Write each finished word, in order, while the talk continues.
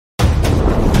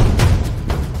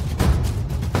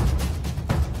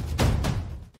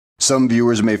Some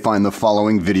viewers may find the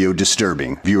following video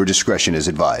disturbing. Viewer discretion is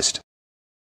advised.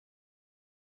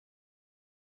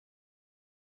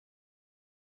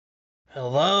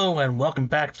 Hello and welcome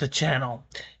back to the channel.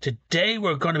 Today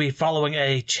we're going to be following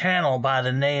a channel by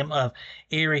the name of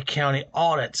Erie County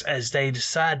Audits as they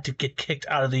decide to get kicked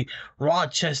out of the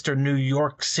Rochester, New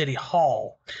York City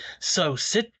Hall. So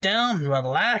sit down,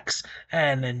 relax,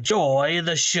 and enjoy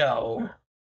the show.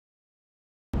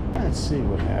 Let's see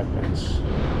what happens.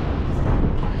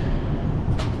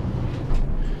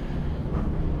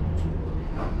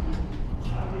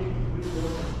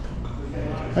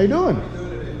 How you doing?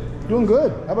 Doing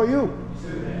good. How about you?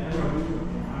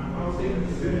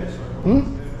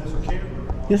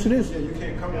 Yes, it is. Yeah, you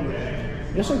can't come in with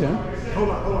that. Yes, I can. Hold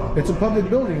on. It's a public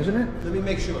building, isn't it? Let me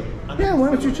make sure. Yeah, why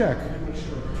don't you check?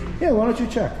 Yeah, why don't you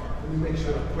check? Let me make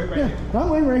sure. Wait right Yeah, here. I'm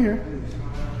waiting right here.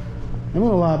 I'm in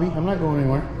the lobby. I'm not going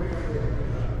anywhere.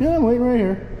 Yeah, I'm waiting right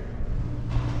here.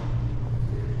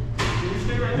 Can you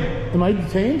stay right there? Am I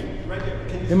detained? Right there.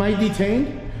 Can you Am I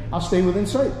detained? I'll stay within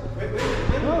sight. wait.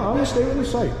 No, I'm gonna stay within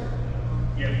sight.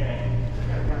 You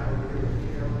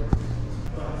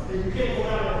can't go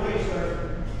out of the way,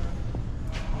 sir.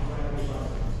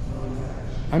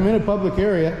 I'm in a public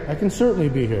area. I can certainly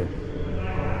be here.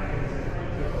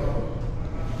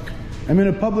 I'm in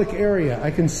a public area.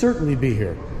 I can certainly be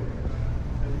here.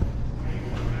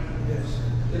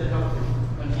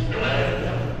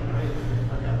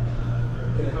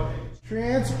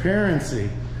 Transparency.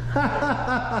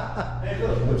 Hey,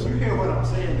 look, you hear what I'm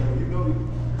saying, though. You know,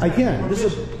 I can. This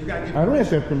is. you gotta get I don't have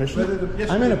to have permission.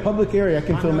 I'm in a public area. I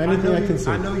can film anything I can see.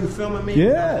 I know you filming me.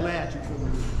 Yeah. I'm glad you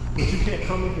filming me. But you can't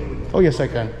come in here with that. Oh yes, I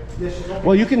can. Yes, you can.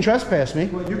 Well, you can trespass me.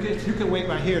 Well, you can wait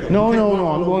right here, though. No, You can't no, walk no.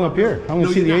 all I'm over going my up here. building. I'm going to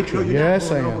No, see the you're not. atrium. No, you're not Yes, I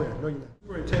going am. nowhere. No, you're not.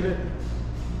 Superintendent.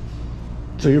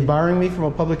 So you're barring me from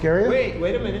a public area?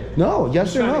 Wait a minute. No.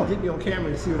 Yes or You're no? trying to get me on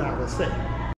camera to see what I was saying.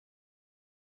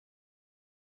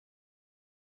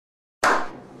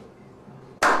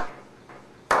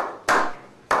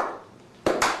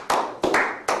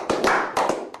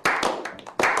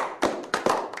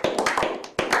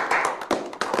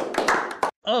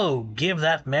 Oh, give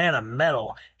that man a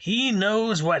medal. He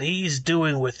knows what he's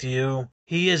doing with you.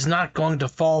 He is not going to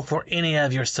fall for any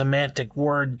of your semantic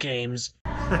word games.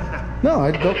 No,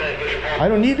 I don't. I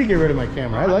don't need to get rid of my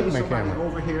camera. I like need my somebody camera.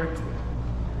 over here.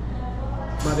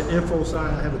 By the info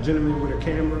side, I have a gentleman with a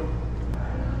camera.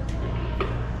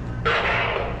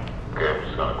 Okay, I'm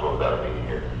just gonna close out a meeting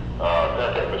here.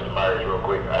 Contact Mr. Myers real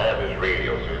quick. I have his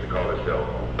radio so he can call his cell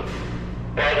phone.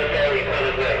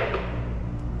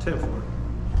 10-4.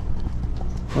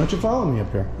 Why don't you follow me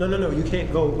up here? No, you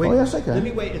can't go. Wait. Oh, yes, I can. Let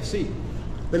me wait and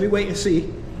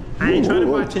see. I ain't trying to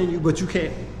bartend you, but you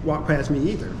can't walk past me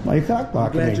either. Why you cock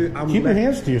blocking glad me? you- I'm Keep your glad-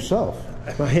 hands to yourself.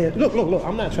 My hand. Look.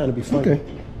 I'm not trying to be funny. Okay.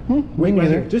 Wait right neither.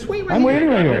 here. Just wait right I'm here. waiting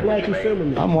right I'm here. glad you're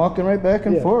filming me. I'm walking right back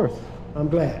and Yeah. forth. I'm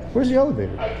glad. Where's the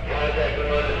elevator?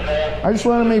 I just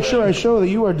want to make sure I show that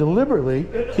you are deliberately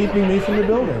keeping me from the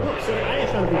building. Look, sir, I ain't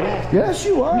trying to be nasty. Yes,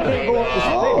 you are. You can't go up the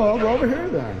stairs. Oh, I'll go over here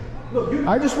then. Look,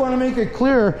 I just want to make it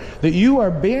clear that you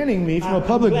are banning me from a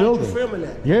public I'm glad building. You're filming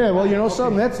that. Yeah, well, you know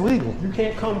something, that's legal. You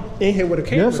can't come in here with a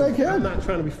camera. Yes, I can. I'm not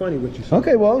trying to be funny with you, sir.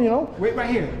 Okay, well, you know, Wait right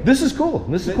here. this is cool.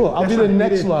 This is cool. I'll That's do the fine.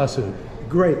 next It is. lawsuit.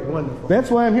 Great, wonderful.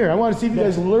 That's why I'm here. I want to see if you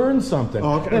guys learn something.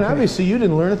 Oh, okay, And okay. obviously, you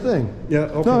didn't learn a thing. Yeah,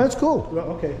 okay. No, that's cool. Well,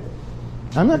 okay.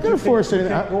 I'm not going to force You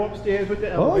anything. can't go upstairs with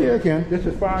the Oh, elevator. yeah, I can. This is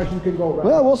as far as you can go, right?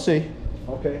 Well, we'll see.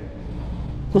 Okay.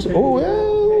 We'll see.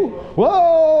 Oh,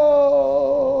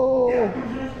 whoa!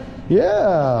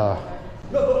 Yeah.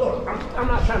 Look. I'm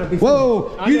not trying to be Whoa!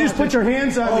 funny. You just put your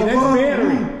hands on me. That's whoa.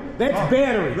 battery. That's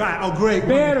battery. Right. Oh, great.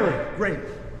 Battery. wonderful. Great.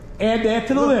 Add that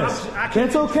to the Look, list. I can't-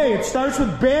 That's okay. It starts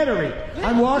with battery.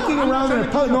 I'm walking I'm around not in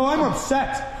a public. No, I'm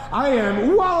upset. I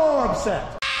am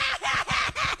upset.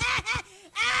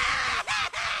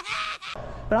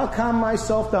 But I'll calm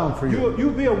myself down for you. You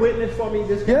be a witness for me.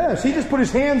 This. Yes, he just put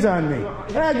his hands on me.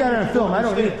 And I got it on film. I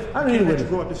don't need a Let you witness.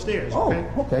 go up the stairs. Oh, Okay.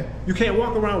 okay. You can't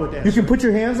walk around with that. You can put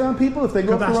your hands on people if they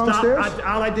go up the Because wrong stairs?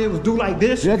 all I did was do like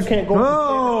this. You can't go.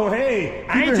 Oh, hey,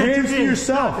 I keep ain't your touching hands to you.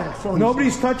 yourself. Stop that phony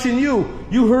Nobody's touching you.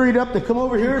 You hurried up to come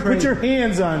over here and put crazy. your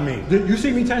hands on me. Did you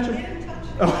see me touch him?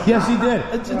 Yes, he did.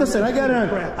 Listen, I got it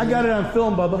on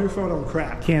film, Your Bubba. phone on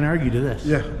crap. Can't argue to this.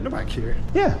 Yeah. Nobody cares.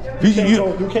 Yeah.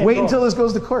 You can't wait go. until this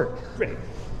goes to court. Great.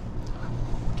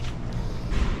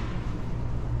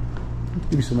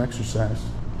 Give you some exercise.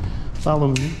 Follow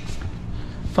me.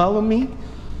 Follow me.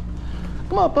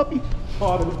 Come on, puppy.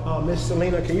 Pardon, Miss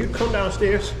Selena, can you come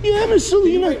downstairs? Yeah, Miss Can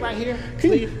you Selena. wait right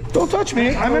here? Don't touch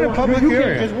me. I'm in a public you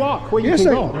area. Can't just walk where you Yes,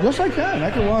 can go. yes, I can. I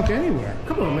can walk anywhere.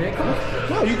 Come on, man. Come on.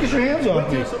 No, you get your hands off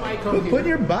me. till somebody come Quit here. putting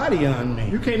your body on me.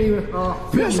 You can't even.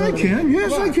 Yes, I can.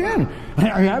 Yes, I can.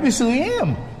 I obviously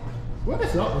am. What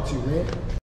is up with you, man?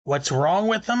 What's wrong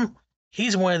with him?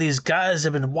 He's one of these guys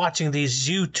that have been watching these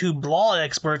YouTube law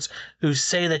experts who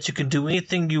say that you can do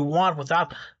anything you want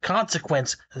without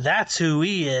consequence. That's who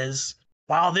he is.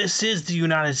 While this is the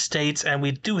United States and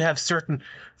we do have certain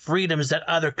freedoms that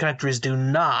other countries do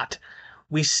not,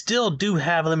 we still do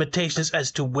have limitations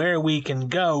as to where we can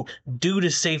go due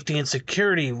to safety and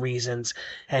security reasons.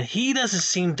 And he doesn't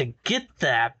seem to get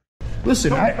that.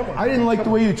 Listen, I didn't like the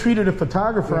way you treated a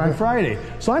photographer on Friday,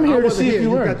 so I'm here to see if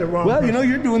you learn. Well, you know,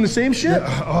 you're doing the same shit.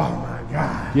 Yeah. Oh, my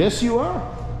God. Yes, you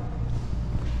are.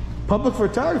 Public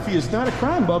photography is not a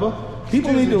crime, Bubba.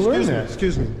 People need to learn that.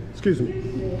 Excuse me.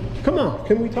 Come on,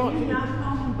 can we talk? Can you not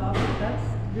call him Bubba? That's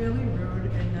really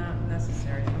rude and not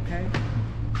necessary, okay?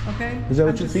 Okay? Is that what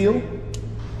I'm you just feel? saying-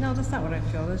 No, that's not what I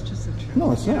feel. That's just the truth.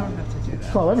 No, it's you not. don't have to do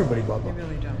that. Call everybody Bubba. You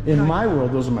really don't. In No, my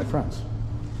world, those are my friends.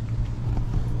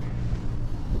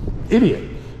 Idiot.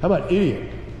 How about idiot?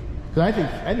 Because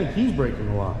I think he's breaking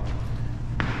the law.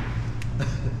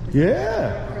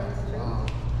 Yeah.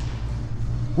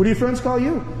 What do your friends call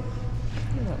you?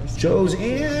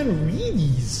 Joseanne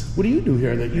Reeves. What do you do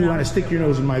here that you want to stick your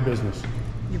nose in my business?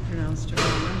 You pronounced it wrong.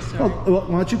 I'm sorry. Oh, well,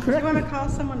 why don't you do correct you want me? to call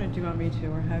someone or do you want me to?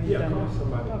 Or have you done it?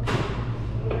 somebody.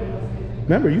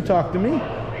 Remember, you talked to me.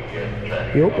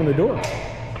 You opened the door.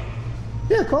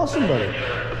 Yeah, call somebody.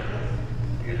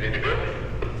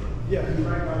 Yeah, you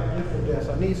right by the info desk.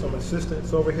 I need some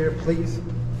assistance over here, please.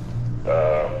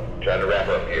 Trying to wrap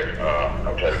up here.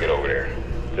 I'm trying to get over there.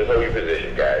 Just hold your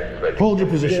position, guys. Hold your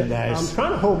position, I'm guys.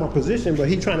 trying to hold my position, but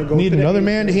he's trying to go. Need to the another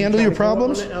man to handle he's your trying to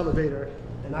go up problems? on the elevator,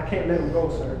 and I can't let him go,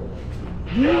 sir.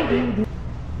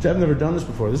 I've never done this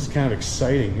before. This is kind of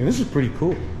exciting, and this is pretty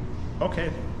cool. Okay,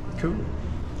 cool.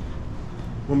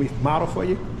 Want me to model for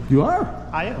you? You are?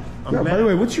 I am. I'm Yeah, by mad. the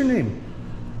way, what's your name?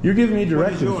 You're giving me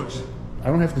What is directives. yours? I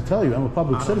don't have to tell you. I'm a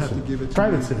public I don't have citizen. to give it to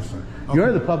Private you. citizen. Okay.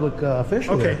 You're the public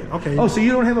official. Okay, there. okay. Oh, so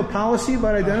you don't have a policy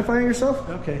about identifying yourself?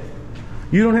 Okay.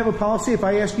 You don't have a policy? If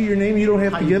I ask you your name, you don't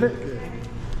have to give it?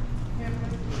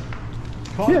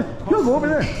 Yeah, no, go over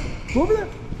there. Go over there.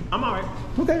 I'm all right.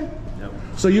 Okay.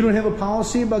 So you don't have a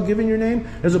policy about giving your name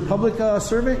as a public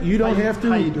servant? You don't have to.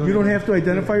 how you doing You don't today? have to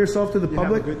identify yourself to the You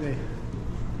public. Have a good day.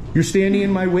 You're standing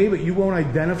in my way, but you won't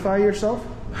identify yourself?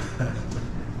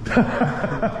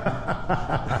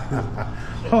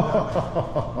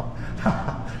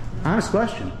 Honest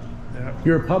question. Yeah.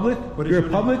 You're a public? What is You're your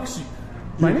a public?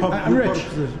 My You're name? public- I'm you're Rich.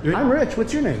 public- I'm Rich.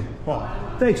 What's your name? Paul.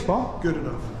 Thanks, Paul. Good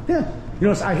enough. Yeah. You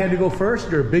know, I had to go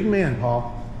first. You're a big man,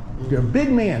 Paul. You're a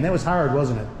big man. That was hard,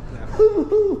 wasn't it? Hoo,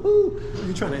 hoo, hoo.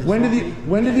 You trying to When did insult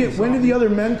me? when did the other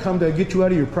men come to get you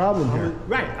out of your problem here?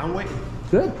 Right, I'm waiting.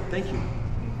 Good. Thank you.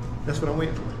 That's what I'm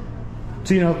waiting for.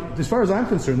 So, you know, as far as I'm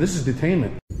concerned, this is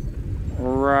detainment.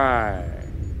 Right.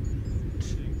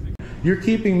 You're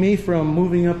keeping me from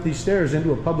moving up these stairs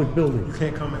into a public building. You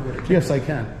can't come in with a Yes, I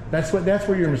can. That's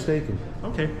where you're mistaken.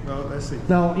 Okay, well, let's see.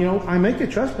 Now, you know, I might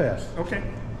get trespassed. Okay,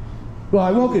 Well,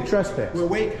 I won't get trespassed. we'll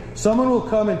wait. Someone will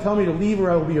come and tell me to leave or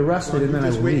I will be arrested and then I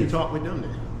Just will wait and leave. talk with them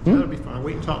then. That'll be fine.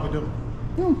 Wait and talk with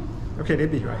them. Okay, they'll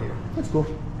be right here. That's cool.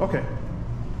 Okay.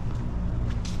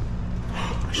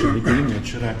 I should be getting it,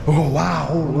 should I? Oh, wow.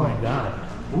 Oh, my God.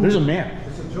 There's a map.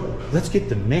 It's a joke. Let's get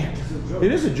the map.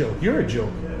 It is a joke. You're a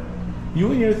joke. You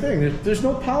and your thing. There's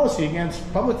no policy against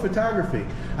public photography.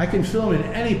 I can film in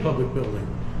any public building.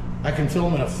 I can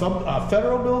film in a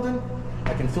federal building.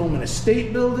 I can film in a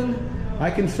state building. I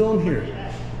can film here.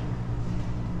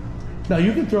 Now,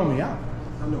 you can throw me out.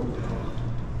 I know what you're doing.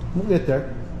 We'll get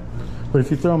there. But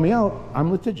if you throw me out, I'm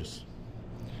litigious.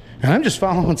 And I'm just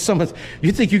following some of...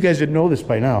 You think you guys would know this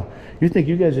by now. You think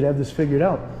you guys would have this figured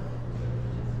out.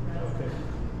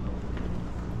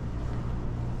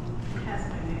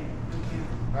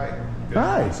 Hi. Good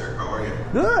Hi. afternoon, sir. How are you?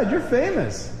 Good, you're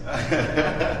famous.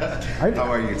 How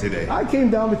are you today? I came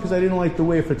down because I didn't like the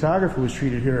way a photographer was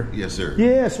treated here. Yes, sir.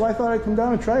 Yeah, so I thought I'd come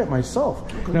down and try it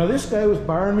myself. Now this guy was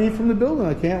barring me from the building.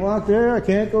 I can't walk there. I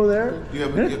can't go there. You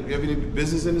have any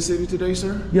business in the city today,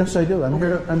 sir? Yes, I do.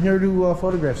 I'm here to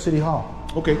photograph City Hall.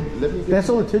 Okay, let me get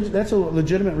That's a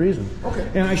legitimate reason. Okay.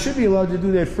 And I should be allowed to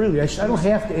do that freely. I don't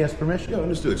have to ask permission. Yeah,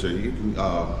 understood, sir. You can,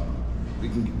 we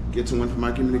can get someone from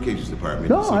my communications department.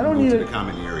 No, so I you don't can need go it. to the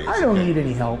common areas. I don't okay? need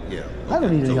any help. Yeah. I don't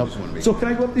okay. need any So help. just wanna make So sure. can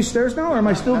I go up these stairs now, or am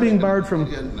I still being barred from?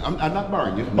 Yeah, I'm not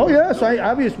barring you. Oh yes, I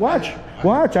obvious. Watch.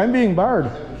 I'm being barred.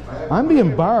 I have I'm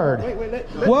being barred.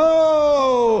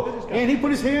 Whoa! And he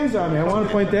put his hands on me. I want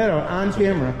to point that out on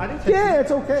camera. Yeah,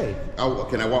 it's okay.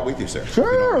 Can I walk with you, sir?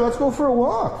 Sure, let's go for a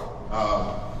walk.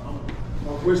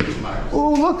 Where's Mr. Myers?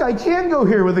 Oh, look, I can go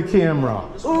here with a camera.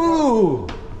 Ooh.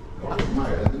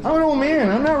 I'm an old man.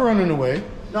 I'm not running away.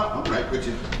 No, I'm right with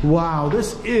you. Wow,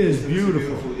 this is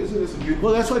beautiful. Isn't this a beautiful?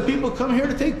 Well, that's why people come here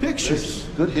to take pictures.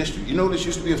 Good history. You know this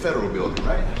used to be a federal building,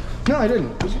 right? No, I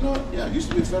didn't. But you know what? Yeah, it used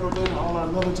to be a federal building. All our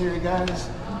military guys.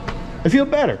 I feel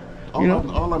better. All You our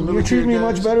know, you military treat me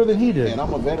guys. much better than he did. And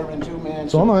I'm a veteran too, man.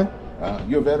 So am I.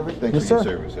 You're a veteran? Thanks Yes, for your sir.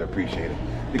 service. I appreciate it.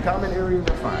 The common areas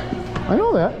are fine. I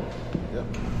know that. Yep.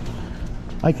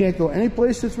 I can't go any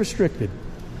place that's restricted.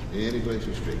 Any place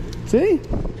restricted. See?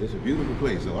 It's a beautiful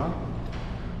place, though, huh?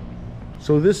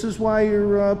 So this is why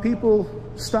your people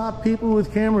stop people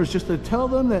with cameras, just to tell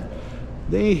them that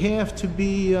they have to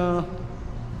be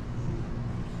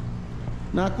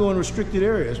not go in restricted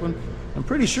areas. When I'm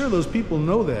pretty sure those people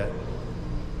know that.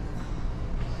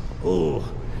 Oh,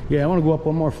 yeah, I want to go up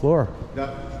one more floor.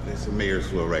 No, it's the mayor's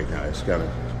floor right now. It's kind of.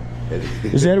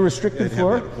 Is that a restricted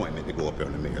floor? Have an appointment to go up there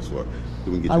on the mayor's floor.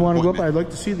 We can get I you an want to go up. appointment. I'd like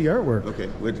to see the artwork. Okay,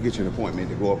 we'll get you an appointment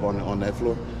to go up on that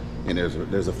floor, and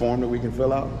there's a form that we can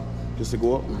fill out just to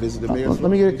go up and visit the mayor's floor.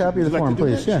 Let me get a copy of the Would you form, like to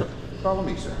do please. that? Yeah. Sure. Follow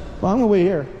me, sir. Well, I'm gonna wait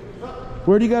here.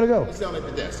 Where do you got to go? It's down at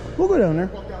the desk. We'll go down there.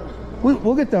 Walk down with me.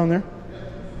 We'll get down there.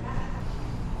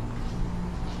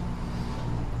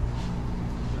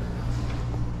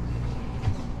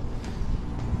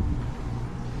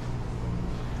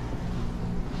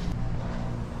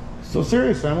 So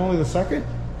seriously, I'm only the second?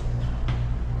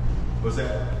 What's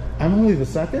that? I'm only the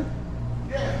second?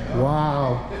 Yeah.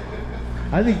 Wow.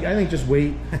 I think just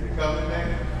wait. You coming,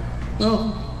 man?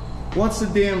 No. Once the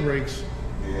dam breaks.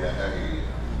 Yeah, I hear you.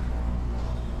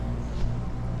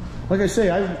 Like I say,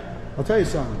 I'll tell you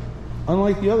something.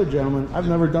 Unlike the other gentleman, I've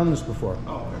never done this before.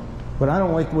 Oh, okay. But I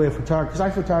don't like the way a photographer, because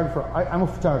I'm a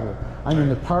photographer. I'm in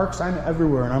the parks, I'm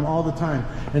everywhere, and I'm all the time.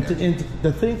 And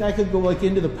to think I could go like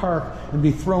into the park and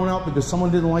be thrown out because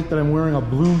someone didn't like that I'm wearing a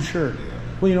blue shirt.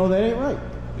 Well, you know, that ain't right.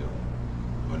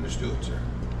 Yeah. Understood, sir.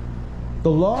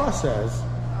 The law says,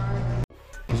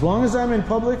 as long as I'm in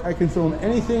public, I can film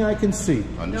anything I can see.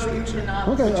 Understood, sir.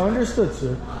 Okay, understood,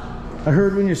 sir. I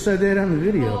heard when you said that on the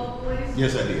video.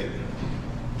 Yes, I did.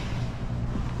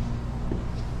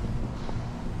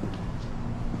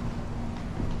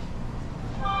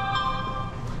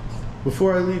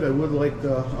 Before I leave, I would like,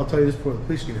 I'll tell you this before the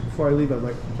police get here. Before I leave, I'd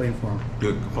like to complain for him. Do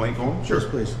a complaint form? Sure. Yes,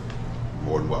 please.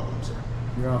 More than welcome, sir.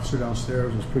 Your officer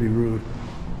downstairs was pretty rude.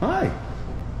 Hi,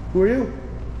 who are you?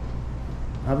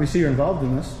 Obviously you're involved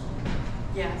in this.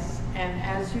 Yes, and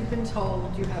as you've been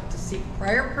told, you have to seek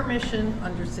prior permission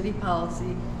under city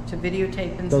policy to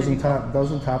videotape in city.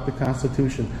 Doesn't top the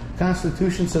Constitution.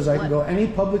 Constitution says I can go any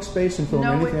public space and film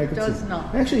anything I can see. No, it does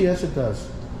not. Actually, yes, it does.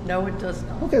 No, it does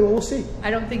not. Okay, well, we'll see. I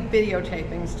don't think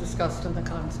videotaping is discussed in the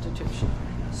Constitution.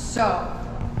 So,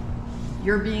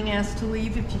 you're being asked to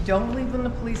leave. If you don't leave when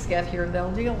the police get here,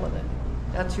 they'll deal with it.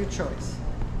 That's your choice.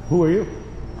 Who are you?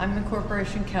 I'm the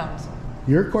corporation counsel.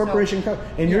 You're corporation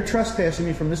and you're trespassing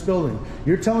me from this building.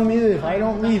 You're telling me that if I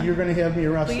don't leave, you're going to have me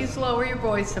arrested. Please lower your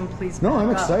voice and please No, back I'm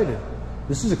up. excited.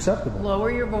 This is acceptable.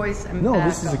 Lower your voice and No, back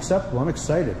this is up. acceptable. I'm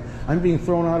excited. I'm being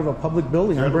thrown out of a public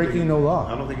building. I'm breaking no I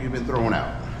law. don't think you've been thrown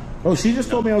out. Oh, she just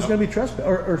told me I was going to be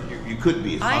trespassed. You could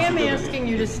be. It's I am possibility. asking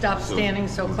you to stop standing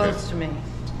so okay. close to me.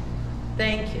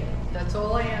 Thank you. That's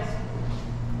all I ask.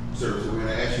 Sir, so we're going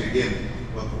to ask you again,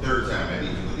 well, the third time, I need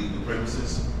you to leave the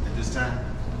premises at this time.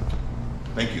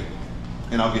 Thank you.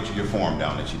 And I'll get you your form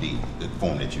down that you need, the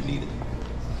form that you needed.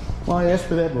 Well, I asked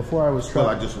for that before I was Well,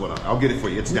 trapped. I just want to, I'll get it for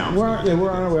you. It's downstairs.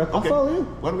 We're on our way. I'll Okay. follow you.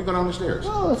 Why don't we go down the stairs?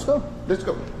 Oh, let's go. Let's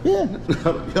go. Yeah. Let's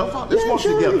Yeah, walk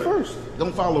sure, together. you first.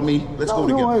 Don't follow me. Let's go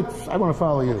No, together. I want to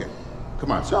follow you. Okay.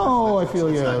 Come on, sir. No, Let's I feel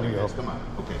let's yeah, not there do we this. go. Come on.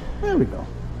 Okay. There we go.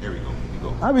 There we go. Here we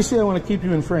go. Obviously, I want to keep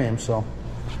you in frame, so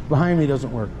behind me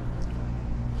doesn't work.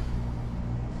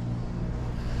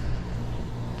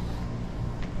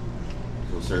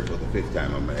 So, sir, for the fifth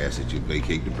time, I'm going to ask that you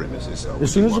vacate the premises. So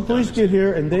As soon as the walk down police the get stairs.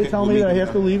 here and they Okay, tell we'll me meet that I them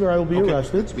have to down- leave or I will be Okay,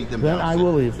 arrested, let's meet them then I downstairs.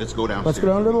 will leave. Let's go downstairs. Let's go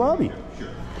down to the lobby. Sure.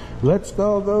 Let's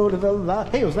go to the lobby.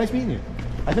 Hey, it was nice meeting you.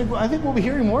 I think we'll be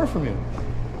hearing more from you.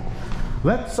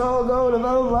 Let's all go to the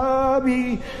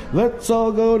lobby. Let's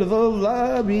all go to the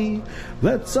lobby.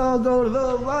 Let's all go to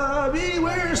the lobby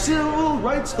where civil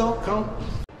rights don't count.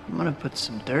 I'm gonna put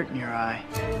some dirt in your eye.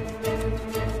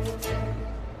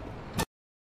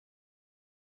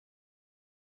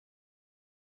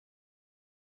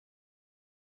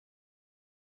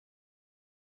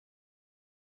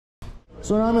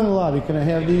 So now I'm in the lobby. Can I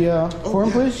have the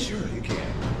form, please? Sure, you can.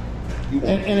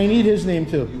 And I need his name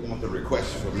too. You want the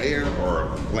request for mayor or a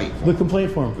complaint form? The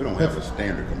complaint form. We don't have a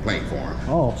standard complaint form.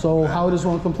 Oh, so how does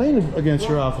one complain against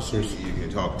your officers? You can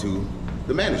talk to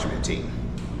the management team.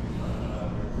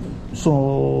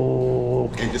 So...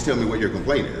 And just tell me what your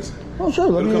complaint is. Oh, sure.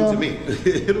 Let me come to me.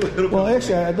 It'll well,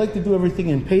 actually, I'd like to do everything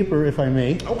in paper if I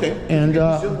may. Okay. And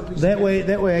that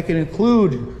way I can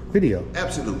include video.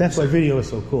 Absolutely. That's why video is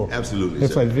so cool. Absolutely.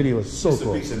 That's why video is so Just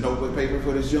cool. a piece of notebook paper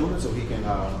for this gentleman so he can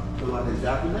fill out his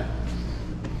document.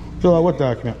 Fill out what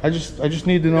document? I just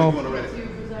need to know. You want to read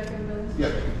it?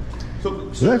 Yeah. So,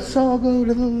 Let's all go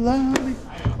to the lobby.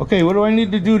 Okay, what do I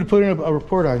need to do to put in a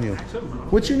report on you?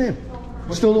 What's your name?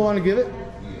 Still don't want to give it?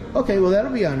 Okay, well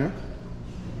that'll be on there.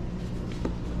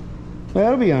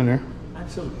 That'll be on there.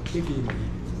 Absolutely.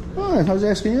 Oh, I was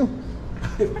asking you.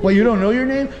 Well, you don't know your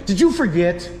name? Did you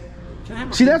forget?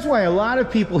 See, that's why a lot of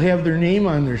people have their name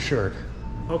on their shirt.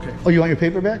 Okay. Oh, you want your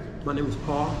paper back? My name is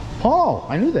Paul. Paul,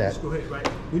 I knew that. Go ahead, right?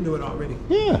 You knew it already.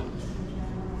 Yeah.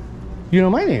 You know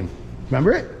my name.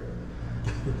 Remember it?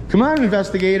 Come on,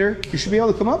 investigator. You should be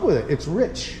able to come up with it. It's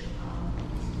Rich.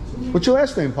 What's your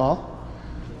last name, Paul?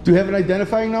 Do you have an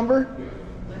identifying number?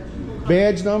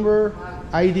 Badge number?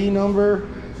 ID number?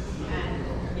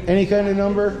 Any kind of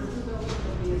number?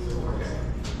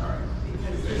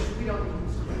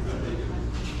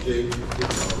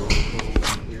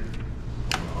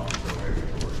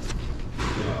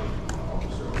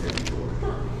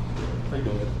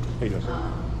 How you doing,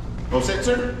 sir? Oh, set,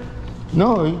 sir?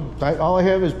 No, all I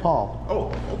have is Paul. Oh,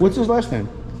 okay. What's his last name?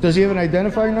 Does he have an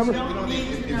identifying number? You don't need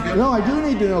it. No, I do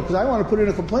need to know because I want to put in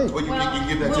a complaint. Well, you can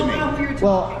give that to me.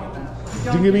 Well,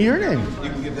 you give me your name. You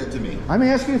can give that to me. I'm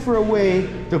asking for a way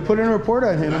to put in a report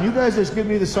on him, and you guys just give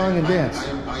me the song and dance.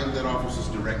 I am that officer's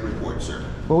direct report, sir.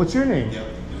 Well, what's your name? Yep,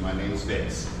 and my name is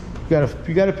Vince.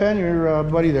 You got a pen? Your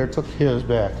buddy there took his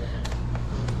back.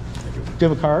 Do you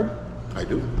have a card? I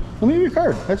do. Let me have your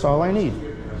card. That's all I need.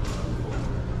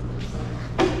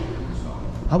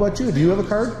 How about you? Do you have a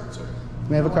card?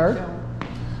 May I have a card?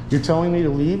 You're telling me to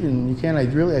leave and you can't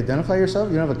really identify yourself?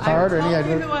 You don't have a card or any I will tell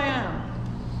you identity? who I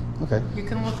am. Okay. You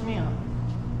can look me up.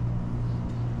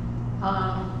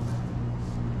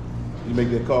 You make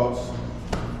good calls?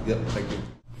 Yep, thank you.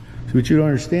 So what you don't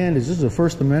understand is this is a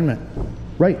First Amendment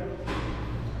right.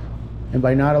 And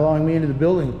by not allowing me into the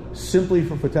building simply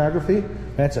for photography,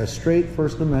 that's a straight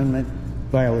First Amendment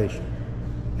violation.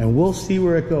 And we'll see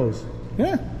where it goes.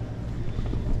 Yeah.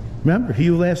 Remember, he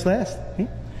who laughs last.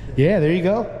 Yeah, there you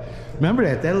go. Remember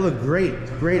that. That'll look great.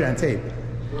 Great on tape.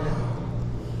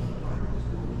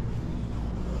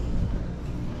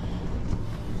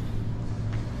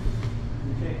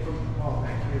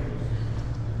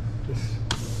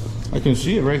 I can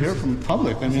see it right here from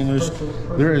public. I mean,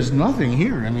 there is nothing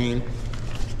here. I mean,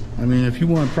 if you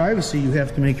want privacy, you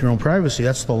have to make your own privacy.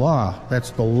 That's the law.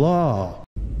 That's the law.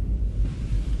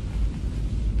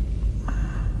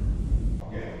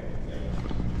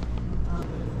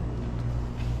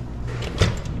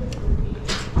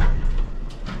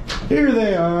 Here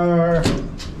they are.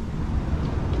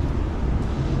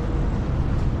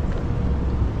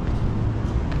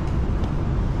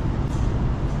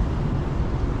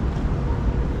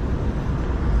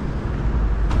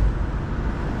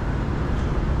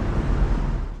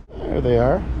 There they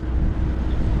are.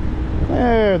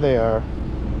 There they are.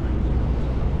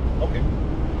 Okay.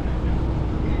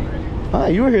 Hi,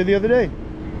 you were here the other day.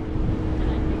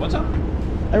 What's up?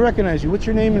 I recognize you. What's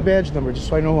your name and badge number, just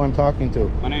so I know who I'm talking to?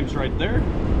 My name's right there.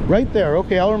 Right there.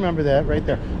 Okay, I'll remember that. Right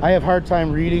there. I have a hard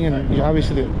time reading, and you know,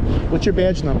 obviously, what's your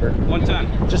badge number?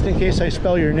 110. Just in case I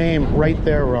spell your name right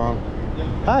there wrong.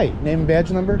 Hi, name and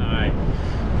badge number? Hi.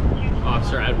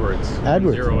 Officer Edwards.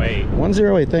 Edwards. 108.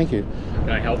 108, thank you. Can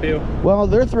I help you? Well,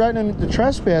 they're threatening to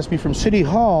trespass me from City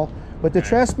Hall, but to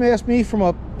trespass me from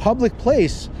a public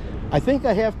place, I think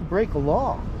I have to break a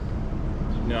law.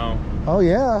 No, Oh,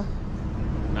 yeah.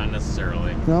 not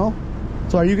necessarily. No?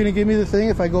 So are you going to give me the thing?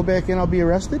 If I go back in, I'll be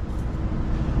arrested?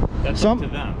 That's up to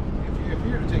them. If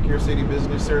you're here to take care of city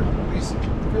business, sir, please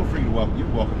feel free to welcome. You're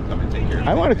welcome to come and take care of it.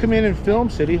 I want to come in and film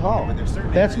City Hall. But there's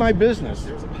certain That's areas- my business.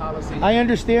 There's a policy. I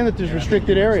understand that there's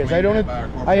restricted areas.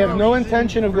 I have no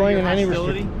intention of going in any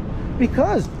restricted.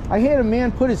 Because I had a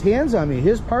man put his hands on me,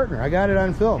 his partner. I got it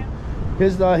on film.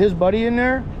 His buddy in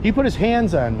there, he put his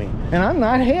hands on me. And I'm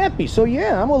not happy. So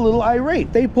yeah, I'm a little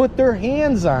irate. They put their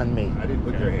hands on me. I didn't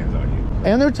put their hands on you.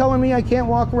 And they're telling me I can't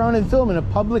walk around and film in a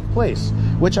public place,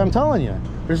 which I'm telling you,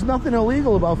 there's nothing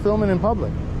illegal about filming in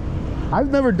public.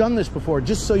 I've never done this before,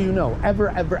 just so you know.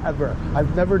 Ever.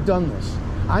 I've never done this.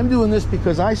 I'm doing this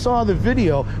because I saw the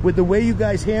video with the way you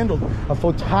guys handled a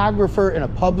photographer in a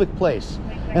public place.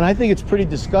 And I think it's pretty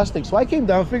disgusting. So I came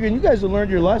down figuring you guys had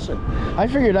learned your lesson. I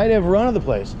figured I'd have run of the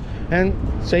place. And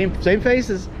same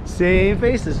faces, same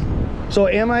faces. So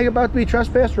am I about to be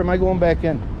trespassed or am I going back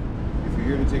in? If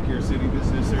you're here to take care of city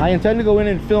business, I intend to go in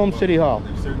and film City Hall.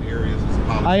 There's certain areas it's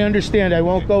policy. I understand. I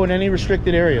won't go in any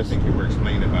restricted areas. I think you were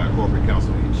explained it by a corporate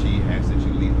counsel and she asked that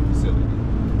you leave the facility.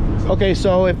 So, Okay,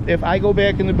 so if I go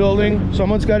back in the building,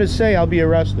 someone's got to say I'll be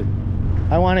arrested.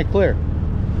 I want it clear.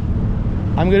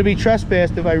 I'm going to be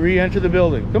trespassed if I re-enter the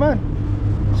building. Come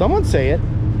on. Someone say it.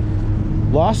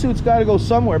 Lawsuits got to go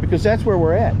somewhere because that's where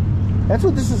we're at. That's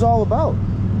what this is all about.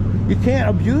 You can't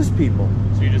abuse people.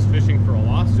 So you're just fishing for a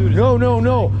lawsuit?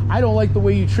 No. I don't like the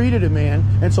way you treated a man.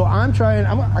 And so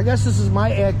I guess this is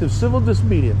my act of civil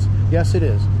disobedience. Yes, it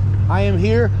is. I am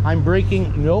here. I'm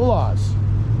breaking no laws.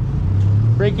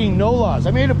 Breaking no laws.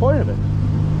 I made a point of it.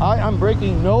 I'm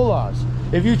breaking no laws.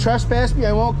 If you trespass me,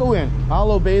 I won't go in.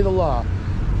 I'll obey the law.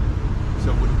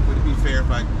 So would it be fair if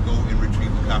I go and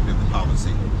retrieve a copy of the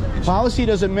policy? Policy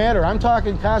doesn't matter. I'm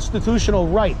talking constitutional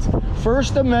right.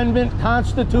 First Amendment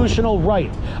constitutional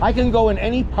right. I can go in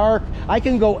any park. I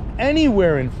can go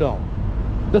anywhere and film.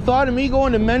 The thought of me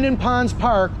going to Mendon Ponds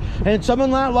Park and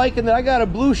someone not liking that I got a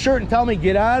blue shirt and tell me,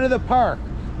 get out of the park.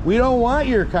 We don't want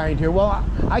your kind here. Well,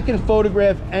 I can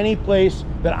photograph any place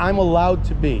that I'm allowed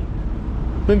to be.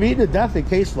 Been beaten to death in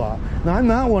case law. Now, I'm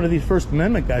not one of these First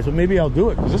Amendment guys, but maybe I'll do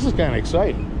it because this is kind of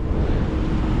exciting.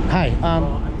 Hi,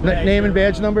 name and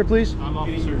badge number, please. I'm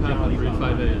Officer John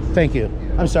 358. Thank you.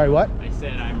 I'm sorry, what? I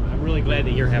said I'm really glad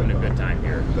that you're having a good time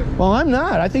here. Well, I'm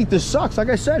not. I think this sucks. Like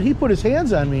I said, he put his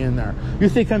hands on me in there. You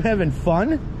think I'm having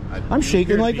fun? I'm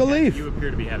shaking like a leaf. You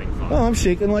appear to be having fun. Well, I'm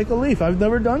shaking like a leaf. I've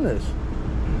never done this.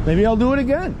 Maybe I'll do it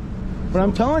again. But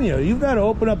I'm telling you, you've got to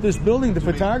open up this building to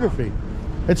photography.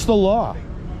 It's the law.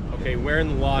 Okay, where in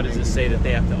the law does it say that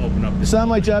they have to open up this? It's not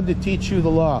my job to teach you the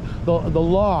law. The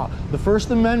law, the First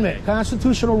Amendment,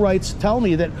 constitutional rights tell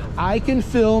me that I can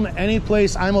film any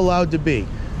place I'm allowed to be.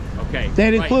 Okay.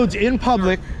 That includes in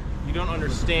public. Sir, you don't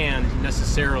understand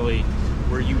necessarily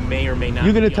where you may or may not.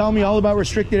 You're going to tell me all about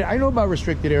restricted. I know about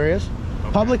restricted areas.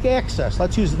 Okay. Public access.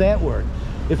 Let's use that word.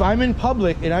 If I'm in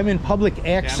public and I'm in public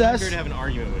access. Yeah, I'm not here to have an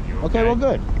argument with you. Okay, well,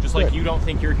 good. Just like you don't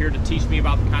think you're here to teach me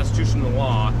about the Constitution and the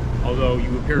law, although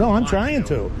you appear to. No, I'm trying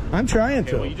to. I'm trying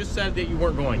to. Well, you just said that you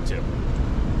weren't going to,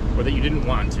 or that you didn't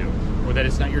want to, or that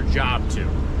it's not your job to.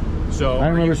 So I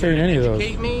don't remember saying any of those.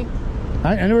 Educate me.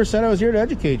 I never said I was here to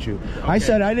educate you. Okay. I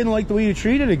said I didn't like the way you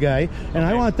treated a guy, and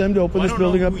I want them to open this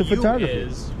building up to photography.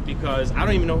 Is because I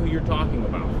don't even know who you're talking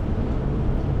about.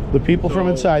 The people from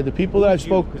inside, the people that I've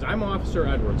spoken. Because I'm Officer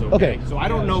Edwards. Okay. So I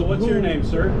don't know. So what's your name,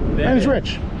 sir? My name's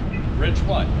Rich. Rich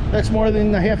what? That's more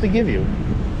than I have to give you.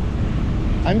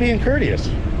 I'm being courteous.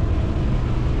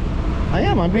 I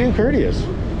am. I'm being courteous.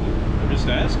 I'm just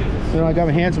asking. You know, I got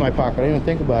my hands in my pocket. I didn't even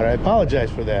think about it. I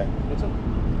apologize for that. What's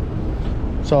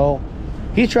up? So,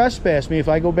 he trespassed me. If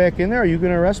I go back in there, are you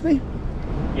going to arrest me?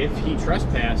 If he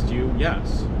trespassed you,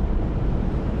 yes.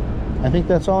 I think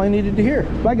that's all I needed to hear.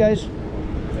 Bye, guys.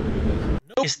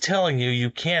 Nobody's telling you you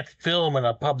can't film in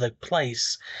a public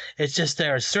place. It's just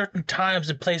there are certain times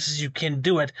and places you can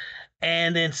do it,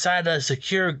 and inside a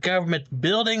secure government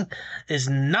building is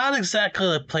not exactly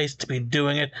the place to be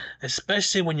doing it,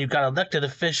 especially when you've got elected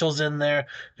officials in there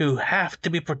who have to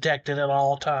be protected at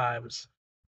all times.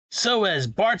 So as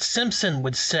Bart Simpson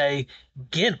would say,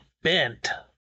 get bent.